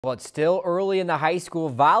Well, it's still early in the high school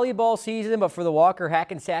volleyball season, but for the Walker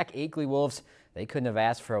Hackensack Akeley Wolves, they couldn't have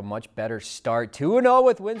asked for a much better start. 2-0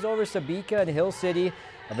 with wins over Sabika and Hill City,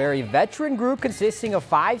 a very veteran group consisting of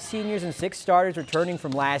 5 seniors and 6 starters returning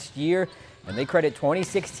from last year. And they credit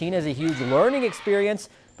 2016 as a huge learning experience,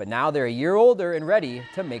 but now they're a year older and ready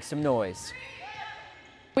to make some noise.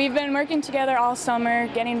 We've been working together all summer,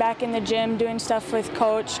 getting back in the gym, doing stuff with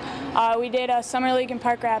Coach. We did a summer league in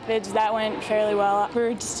Park Rapids. That went fairly well.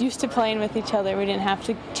 We're just used to playing with each other. We didn't have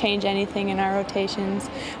to change anything in our rotations.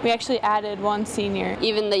 We actually added 1 senior.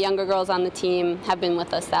 Even the younger girls on the team have been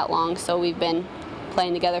with us that long, so we've been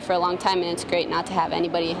playing together for a long time, and it's great not to have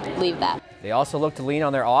anybody leave that. They also look to lean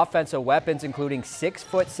on their offensive weapons, including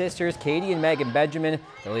 6-foot sisters Katie and Megan Benjamin.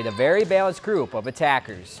 They lead a very balanced group of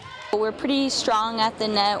attackers. We're pretty strong at the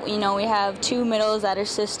net. You know, we have 2 middles that are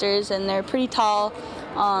sisters, and they're pretty tall.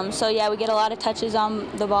 So yeah, we get a lot of touches on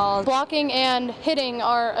the ball. Blocking and hitting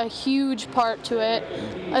are a huge part to it,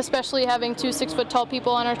 especially having 2 6-foot-tall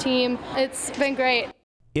people on our team. It's been great.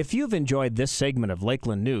 If you've enjoyed this segment of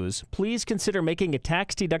Lakeland News, please consider making a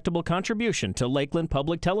tax-deductible contribution to Lakeland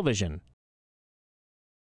Public Television.